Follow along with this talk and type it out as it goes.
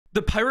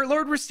The Pirate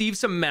Lord receives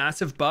some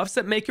massive buffs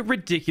that make it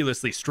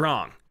ridiculously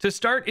strong. To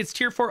start, its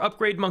tier 4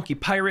 upgrade Monkey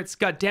Pirates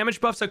got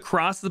damage buffs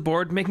across the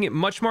board, making it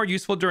much more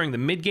useful during the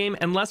mid game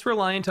and less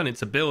reliant on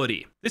its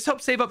ability. This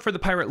helped save up for the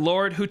Pirate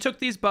Lord, who took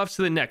these buffs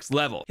to the next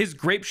level. His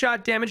grape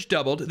shot damage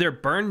doubled, their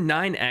burn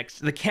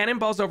 9x'd, the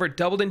cannonballs over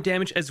doubled in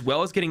damage as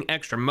well as getting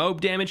extra mob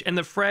damage, and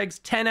the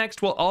frags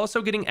 10x'd while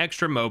also getting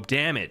extra mob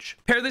damage.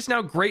 Pair this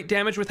now great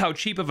damage with how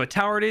cheap of a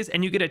tower it is,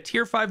 and you get a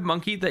tier 5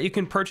 monkey that you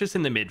can purchase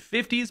in the mid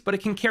 50s, but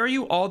it can carry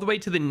you all the way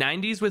to the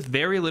 90s with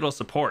very little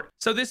support.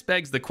 So this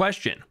begs the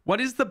question, what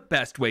is the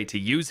best way to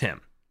use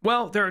him?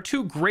 Well, there are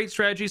two great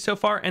strategies so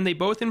far, and they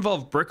both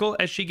involve Brickle,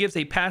 as she gives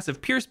a passive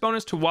pierce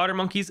bonus to water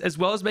monkeys as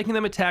well as making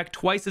them attack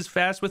twice as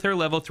fast with her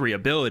level 3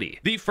 ability.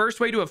 The first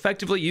way to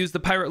effectively use the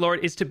Pirate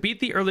Lord is to beat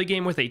the early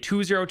game with a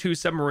 202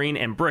 submarine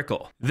and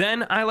Brickle.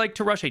 Then I like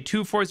to rush a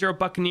 240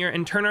 Buccaneer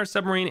and turn our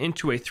submarine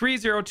into a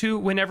 302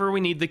 whenever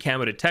we need the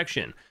camo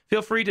detection.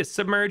 Feel free to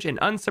submerge and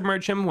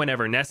unsubmerge him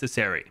whenever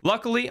necessary.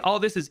 Luckily, all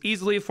this is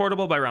easily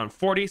affordable by round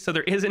 40, so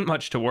there isn't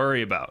much to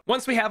worry about.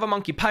 Once we have a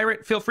Monkey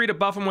Pirate, feel free to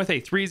buff him with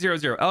a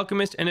 300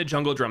 Alchemist and a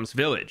Jungle Drums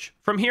Village.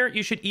 From here,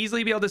 you should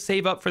easily be able to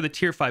save up for the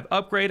tier 5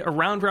 upgrade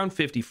around round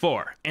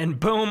 54. And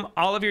boom,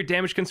 all of your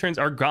damage concerns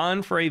are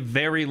gone for a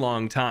very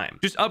long time.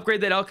 Just upgrade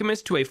that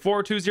Alchemist to a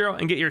 420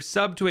 and get your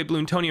sub to a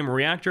Bloontonium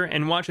reactor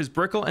and watch as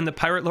Brickle and the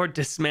Pirate Lord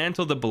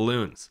dismantle the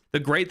balloons. The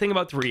great thing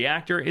about the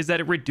reactor is that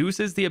it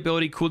reduces the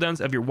ability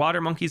cooldowns of your water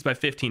monkeys by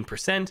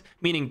 15%,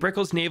 meaning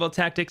Brickle's naval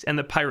tactics and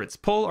the pirate's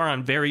pull are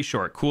on very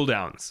short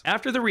cooldowns.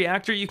 After the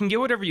reactor, you can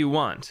get whatever you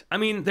want. I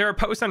mean, there are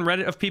posts on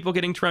Reddit of people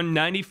getting to run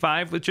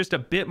 95 with just a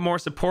bit more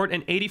support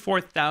and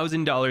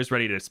 $84,000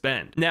 ready to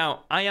spend.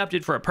 Now, I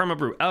opted for a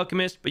Permabrew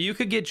Alchemist, but you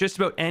could get just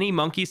about any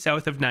monkey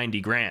south of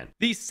 90 grand.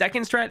 The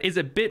second strat is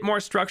a bit more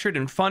structured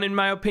and fun in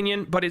my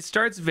opinion, but it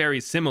starts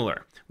very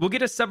similar. We'll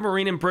get a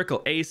submarine and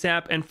Brickle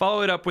ASAP and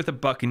follow it up with a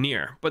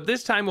Buccaneer, but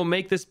this time we'll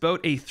make this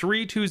boat a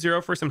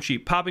 320 for some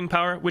cheap popping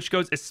power, which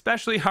goes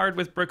especially hard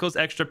with Brickle's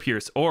extra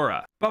Pierce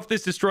aura. Buff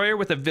this destroyer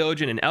with a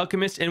Village and an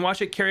Alchemist and watch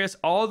it carry us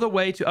all the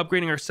way to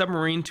upgrading our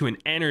submarine to an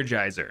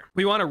Energizer.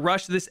 We want to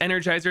rush this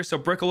Energizer so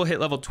Brickle will hit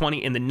level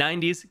 20 in the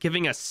 90s,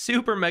 giving us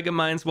super mega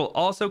mines while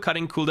also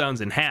cutting cooldowns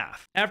in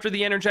half. After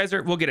the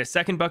Energizer, we'll get a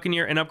second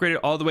Buccaneer and upgrade it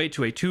all the way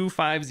to a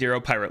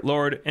 250 Pirate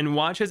Lord, and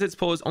watch as its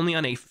pull is only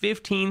on a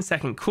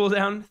 15-second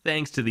cooldown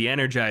thanks to the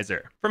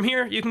Energizer. From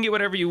here, you can get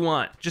whatever you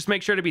want. Just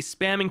make sure to be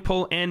spamming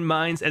pull and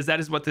mines, as that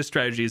is what this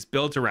strategy is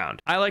built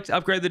around. I like to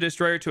upgrade the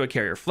destroyer to a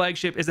carrier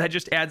flagship, as that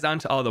just adds on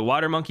to all the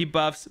water monkey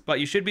buffs, but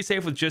you should be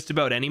safe with just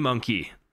about any monkey.